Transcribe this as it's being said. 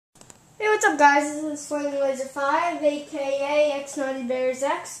what's up guys, this is Flaming Laser 5, aka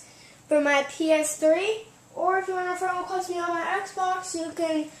X90BearsX for my PS3, or if you want to friend request me on my Xbox, you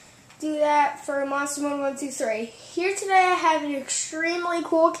can do that for Monster Mode 123. Here today I have an extremely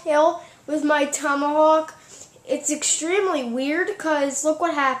cool kill with my Tomahawk. It's extremely weird because look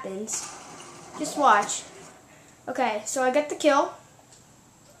what happens. Just watch. Okay, so I get the kill.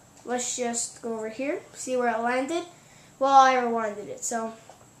 Let's just go over here, see where it landed. Well, I rewinded it, so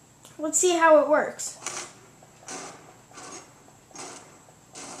let's see how it works.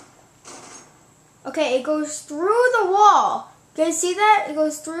 Okay, it goes through the wall. You guys see that? It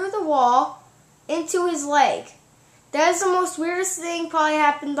goes through the wall into his leg. That is the most weirdest thing probably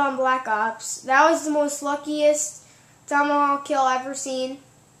happened on Black Ops. That was the most luckiest Tomahawk kill I've ever seen.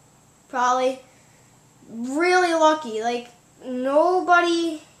 Probably. Really lucky. Like,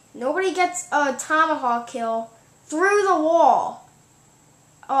 nobody gets a Tomahawk kill through the wall.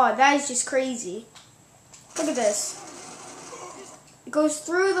 Oh, that is just crazy. Look at this. It goes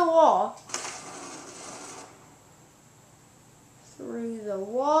through the wall. Through the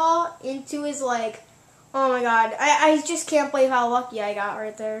wall into his leg. Oh my god. I just can't believe how lucky I got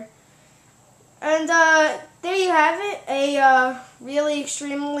right there. And there you have it. A really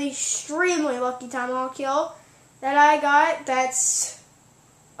extremely lucky Tomahawk kill that I got. That's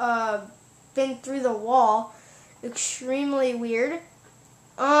been through the wall. Extremely weird.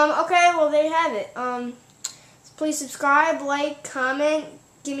 Okay, well there you have it. Please subscribe, like, comment,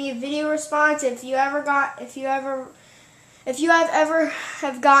 give me a video response if you have ever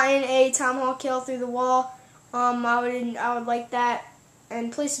gotten a Tomahawk kill through the wall. I would like that,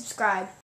 and please subscribe.